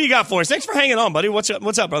 Rick, what do you got for us? Thanks for hanging on, buddy. What's up,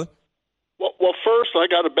 brother? Well, first, I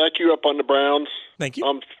got to back you up on the Browns. Thank you.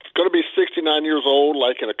 I'm going to be 69 years old,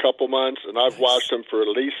 in a couple months, and I've watched them for at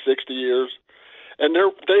least 60 years. And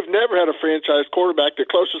they've never had a franchise quarterback. The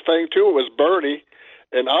closest thing to it was Bernie.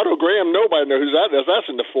 And Otto Graham, nobody knows who that is. That's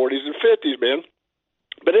in the 40s and 50s, man.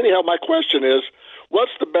 But anyhow, my question is,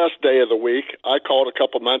 what's the best day of the week? I called a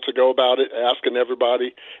couple months ago about it, asking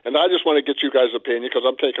everybody. And I just want to get you guys' opinion because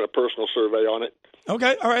I'm taking a personal survey on it.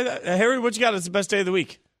 Okay. All right. Harry, what you got as the best day of the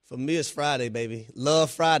week? For me, it's Friday, baby.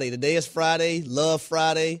 Love Friday. Today is Friday. Love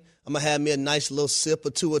Friday. I'm going to have me a nice little sip or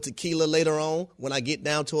two of tequila later on when I get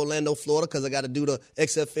down to Orlando, Florida, because I got to do the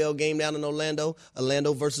XFL game down in Orlando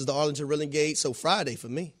versus the Arlington Renegades. So Friday for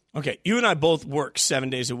me. Okay. You and I both work 7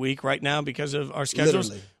 days a week right now because of our schedules.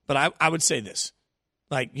 Literally. But I would say this.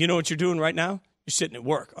 You know what you're doing right now? You're sitting at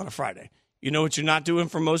work on a Friday. You know what you're not doing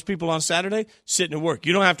for most people on Saturday? Sitting at work.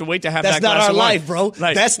 You don't have to wait to have That's that glass of wine. That's not our life, bro.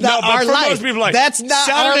 Like, That's not our for life. Most people, like, that's not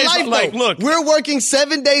Saturday's our life, like, though. look, we're working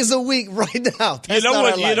 7 days a week right now. That's not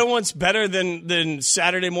our life. You know what's better than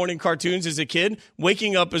Saturday morning cartoons as a kid?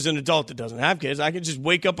 Waking up as an adult that doesn't have kids. I could just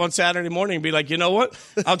wake up on Saturday morning and be like, you know what?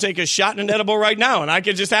 I'll take a shot and an edible right now, and I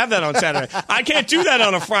could just have that on Saturday. I can't do that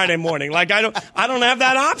on a Friday morning. Like, I don't have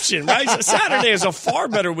that option, right? So Saturday is a far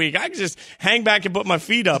better week. I can just hang back and put my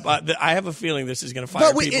feet up. I have a feeling this is going to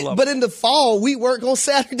fire people up. But in the fall, we work on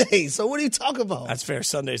Saturdays. So what are you talking about? That's fair.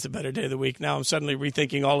 Sunday's the better day of the week. Now I'm suddenly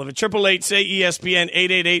rethinking all of it. 888-SAY-ESPN,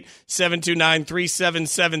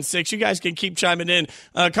 888-729-3776. You guys can keep chiming in.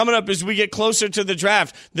 Coming up as we get closer to the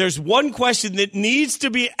draft, there's one question that needs to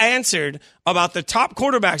be answered about the top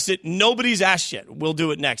quarterbacks that nobody's asked yet. We'll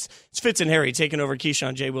do it next. It's Fitz and Harry taking over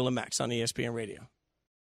Keyshawn, J. Will, and Max on ESPN Radio.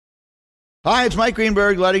 Hi, it's Mike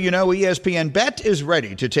Greenberg letting you know ESPN Bet is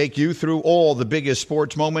ready to take you through all the biggest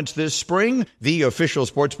sports moments this spring. The official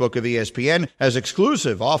sportsbook of ESPN has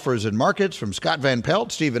exclusive offers and markets from Scott Van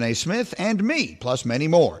Pelt, Stephen A. Smith, and me, plus many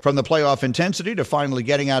more. From the playoff intensity to finally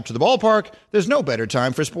getting out to the ballpark, there's no better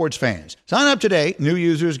time for sports fans. Sign up today. New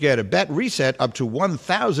users get a bet reset up to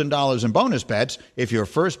 $1,000 in bonus bets if your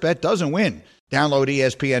first bet doesn't win. Download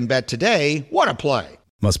ESPN Bet today. What a play.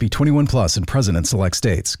 Must be 21 plus and present in select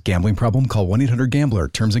states. Gambling problem? Call 1-800-GAMBLER.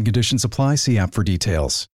 Terms and conditions apply. See app for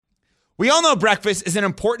details. We all know breakfast is an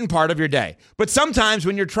important part of your day. But sometimes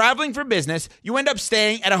when you're traveling for business, you end up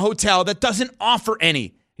staying at a hotel that doesn't offer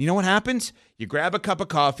any. You know what happens? You grab a cup of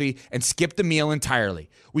coffee and skip the meal entirely.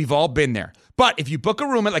 We've all been there. But if you book a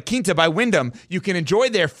room at La Quinta by Wyndham, you can enjoy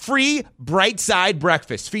their free Bright Side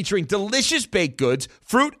breakfast featuring delicious baked goods,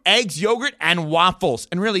 fruit, eggs, yogurt, and waffles.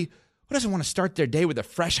 And really, who doesn't want to start their day with a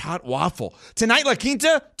fresh, hot waffle? Tonight, La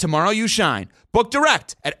Quinta, tomorrow you shine. Book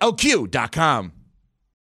direct at LQ.com.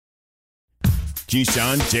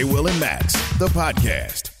 Keyshawn, J. Will, and Max, the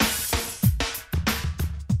podcast.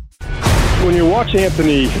 When you watch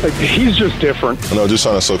Anthony, he's just different. Just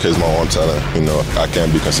trying to showcase my own talent. I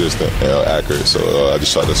can't be consistent and accurate, so I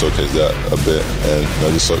just try to showcase that a bit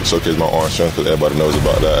and just showcase my arm strength because everybody knows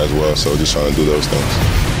about that as well. So just trying to do those things.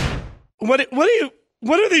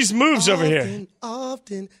 What are these moves over here?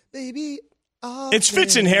 Often, baby. It's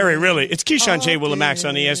Fitz and Harry, really. It's Keyshawn, J. Will, and Max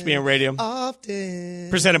on ESPN Radio.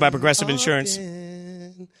 Presented by Progressive Insurance.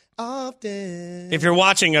 If you're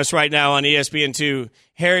watching us right now on ESPN2,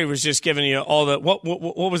 Harry was just giving you all the what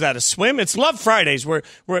was that? A swim? It's Love Fridays. We're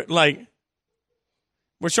trying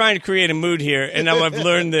to create a mood here, and now I've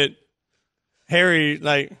learned that Harry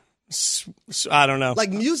I don't know.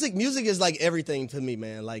 Like music is like everything to me,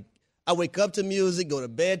 man. Like I wake up to music, go to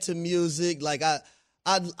bed to music. Like I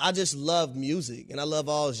just love music, and I love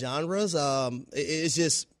all genres. It's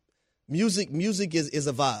just music. Music is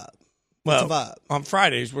a vibe. Well, it's a vibe. On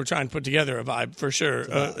Fridays, we're trying to put together a vibe for sure.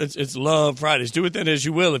 It's Love Fridays. Do with it as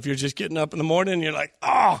you will. If you're just getting up in the morning and you're like,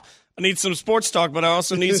 I need some sports talk, but I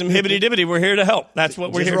also need some hibbity-dibbity. We're here to help. That's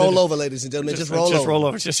what we're here to do. Just roll over, ladies and gentlemen. Just roll over. Just roll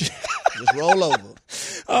over. Just roll over.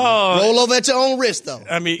 Roll over at your own risk, though.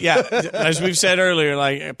 I mean, yeah, as we've said earlier,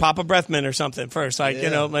 like pop a breath mint or something first. Maybe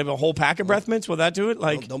a whole pack of breath mints. Will that do it?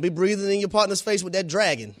 Like, don't be breathing in your partner's face with that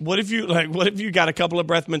dragon. What if you got a couple of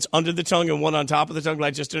breath mints under the tongue and one on top of the tongue,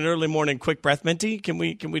 like just an early morning quick breath minty? Can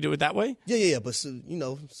we do it that way? Yeah. But as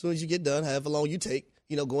soon as you get done, however long you take,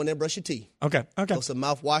 go in there and brush your teeth. Okay. Go some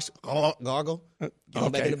mouthwash, gargle. Get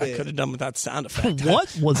on back in the bed. I could have done without sound effect.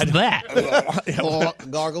 What was that?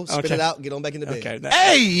 Gargle, spit it out, get on back in the bed. Okay.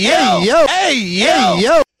 Hey,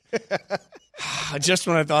 yo. Just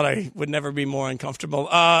when I thought I would never be more uncomfortable.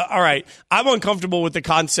 All right. I'm uncomfortable with the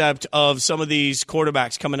concept of some of these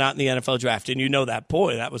quarterbacks coming out in the NFL draft, and you know that.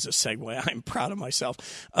 Boy, that was a segue. I'm proud of myself.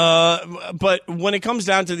 But when it comes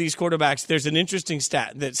down to these quarterbacks, there's an interesting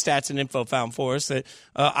stat that Stats and Info found for us that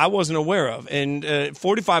I wasn't aware of. And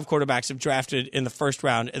 45 quarterbacks have drafted in the first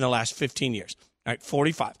round in the last 15 years. All right,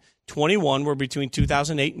 45. 21 were between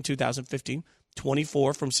 2008 and 2015.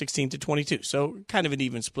 24 from 16 to 22. So kind of an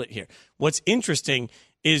even split here. What's interesting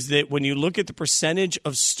is that when you look at the percentage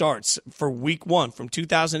of starts for week one from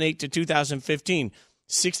 2008 to 2015,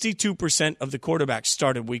 62% of the quarterbacks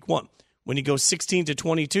started week one. When you go 16 to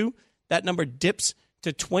 22, that number dips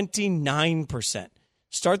to 29%.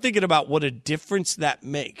 Start thinking about what a difference that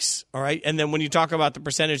makes, all right? And then when you talk about the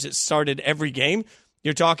percentage that started every game,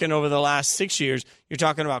 you're talking over the last 6 years, you're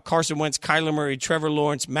talking about Carson Wentz, Kyler Murray, Trevor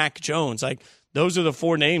Lawrence, Mac Jones. Like, those are the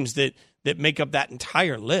four names that make up that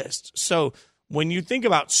entire list. So when you think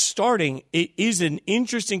about starting, it is an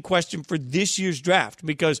interesting question for this year's draft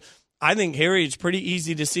because I think, Harry, it's pretty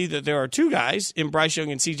easy to see that there are two guys in Bryce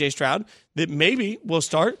Young and C.J. Stroud that maybe will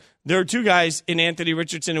start. There are two guys in Anthony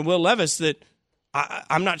Richardson and Will Levis that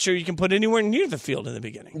I'm not sure you can put anywhere near the field in the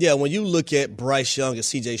beginning. Yeah, when you look at Bryce Young and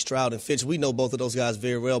C.J. Stroud and Fitz, we know both of those guys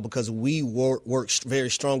very well because we work very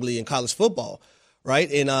strongly in college football,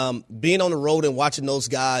 right? And being on the road and watching those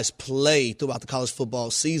guys play throughout the college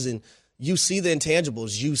football season, you see the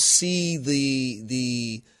intangibles. You see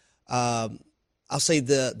the I'll say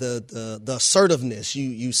the assertiveness.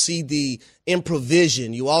 You see the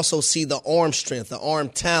improvision. You also see the arm strength, the arm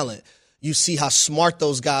talent. You see how smart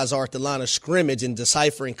those guys are at the line of scrimmage and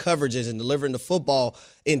deciphering coverages and delivering the football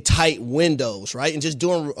in tight windows, right? And just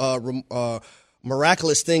doing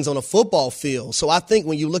miraculous things on a football field. So I think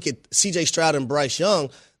when you look at C.J. Stroud and Bryce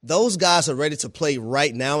Young, those guys are ready to play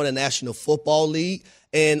right now in the National Football League.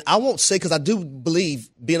 And I won't say, because I do believe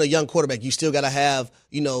being a young quarterback, you still got to have,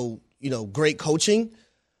 great coaching.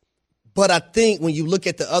 But I think when you look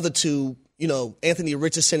at the other two, Anthony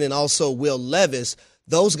Richardson and also Will Levis,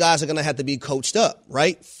 those guys are going to have to be coached up,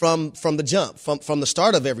 right, from the jump, from the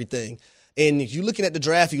start of everything. And if you're looking at the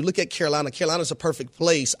draft, you look at Carolina, Carolina's a perfect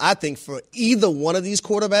place, I think, for either one of these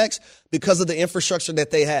quarterbacks because of the infrastructure that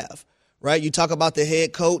they have, right? You talk about the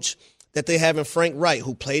head coach that they have in Frank Wright,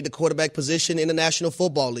 who played the quarterback position in the National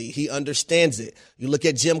Football League. He understands it. You look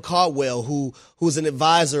at Jim Caldwell, who's an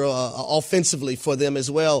advisor offensively for them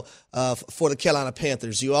as well for the Carolina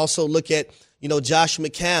Panthers. You also look at, Josh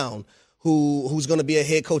McCown, who's going to be a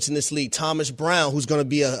head coach in this league. Thomas Brown, who's going to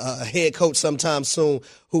be a head coach sometime soon,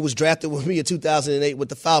 who was drafted with me in 2008 with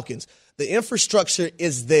the Falcons. The infrastructure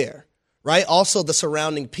is there, right? Also the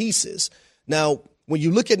surrounding pieces. Now, when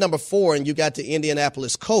you look at number 4 and you got the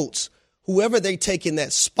Indianapolis Colts, whoever they take in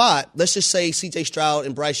that spot, let's just say C.J. Stroud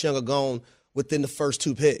and Bryce Young are gone within the first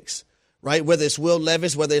 2 picks, right? Whether it's Will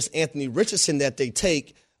Levis, whether it's Anthony Richardson that they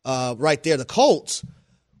take right there, the Colts.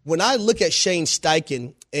 When I look at Shane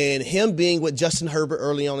Steichen and him being with Justin Herbert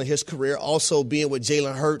early on in his career, also being with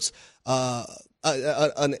Jalen Hurts,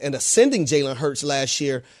 an ascending Jalen Hurts last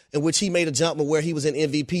year, in which he made a jump where he was in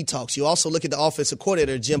MVP talks. You also look at the offensive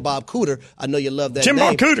coordinator, Jim Bob Cooter. I know you love that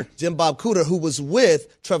name. Jim Bob Cooter, who was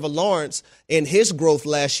with Trevor Lawrence in his growth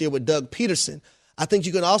last year with Doug Peterson. I think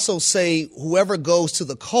you can also say whoever goes to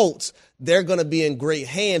the Colts, they're going to be in great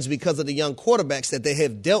hands because of the young quarterbacks that they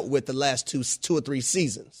have dealt with the last two or three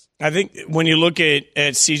seasons. I think when you look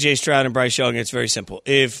at C.J. Stroud and Bryce Young, it's very simple.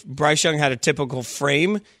 If Bryce Young had a typical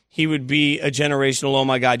frame, he would be a generational, oh,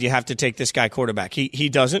 my God, you have to take this guy quarterback. He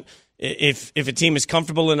doesn't. If a team is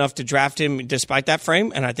comfortable enough to draft him despite that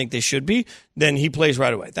frame, and I think they should be, then he plays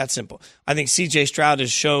right away. That's simple. I think C.J. Stroud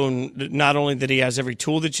has shown not only that he has every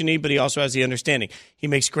tool that you need, but he also has the understanding. He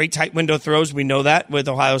makes great tight window throws. We know that with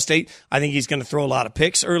Ohio State. I think he's going to throw a lot of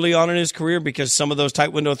picks early on in his career because some of those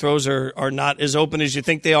tight window throws are not as open as you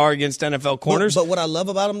think they are against NFL corners. But what I love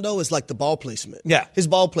about him, though, is like the ball placement. Yeah. His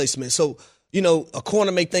ball placement. So, a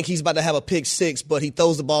corner may think he's about to have a pick six, but he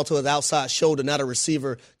throws the ball to his outside shoulder. Now the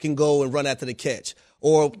receiver can go and run after the catch.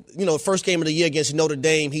 Or, first game of the year against Notre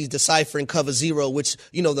Dame, he's deciphering cover 0, which,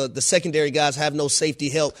 the secondary guys have no safety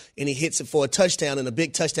help, and he hits it for a touchdown and a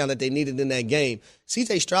big touchdown that they needed in that game.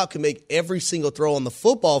 C.J. Stroud can make every single throw on the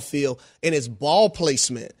football field, and his ball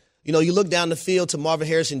placement. You look down the field to Marvin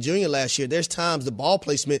Harrison Jr. last year, there's times the ball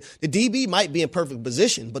placement, the DB might be in perfect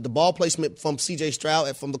position, but the ball placement from C.J.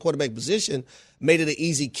 Stroud from the quarterback position made it an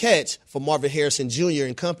easy catch for Marvin Harrison Jr.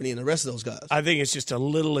 and company and the rest of those guys. I think it's just a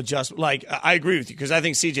little adjustment. Like, I agree with you because I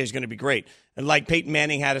think C.J. is going to be great. And like Peyton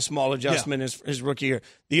Manning had a small adjustment his rookie year.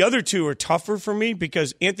 The other two are tougher for me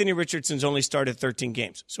because Anthony Richardson's only started 13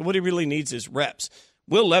 games. So what he really needs is reps.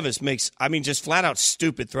 Will Levis makes, just flat out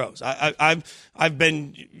stupid throws. I've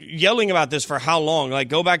been yelling about this for how long? Like,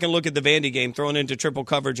 go back and look at the Vandy game, thrown into triple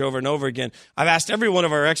coverage over and over again. I've asked every one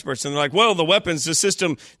of our experts, and they're like, well, the weapons, the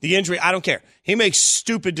system, the injury, I don't care. He makes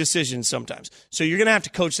stupid decisions sometimes. So you're going to have to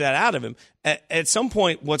coach that out of him. At some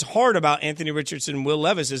point, what's hard about Anthony Richardson and Will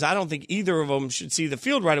Levis is I don't think either of them should see the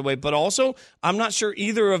field right away, but also I'm not sure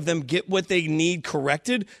either of them get what they need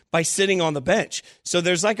corrected by sitting on the bench. So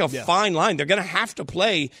there's like a fine line. They're going to have to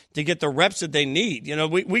play to get the reps that they need.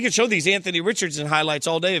 We can show these Anthony Richardson highlights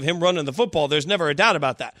all day of him running the football. There's never a doubt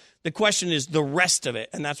about that. The question is the rest of it,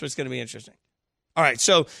 and that's what's going to be interesting. All right,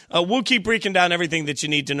 so we'll keep breaking down everything that you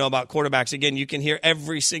need to know about quarterbacks. Again, you can hear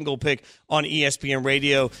every single pick on ESPN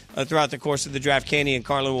Radio throughout the course of the draft. Candy and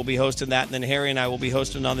Carlin will be hosting that, and then Harry and I will be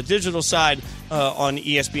hosting on the digital side on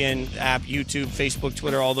ESPN app, YouTube, Facebook,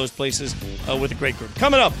 Twitter, all those places with a great group.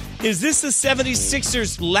 Coming up, is this the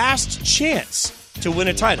 76ers' last chance to win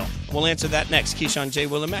a title? We'll answer that next. Keyshawn, J.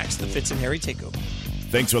 Will, and Max, the Fitz and Harry Takeover.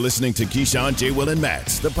 Thanks for listening to Keyshawn, J. Will, and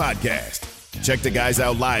Max, the podcast. Check the guys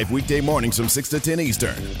out live weekday mornings from 6 to 10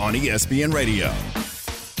 Eastern on ESPN Radio.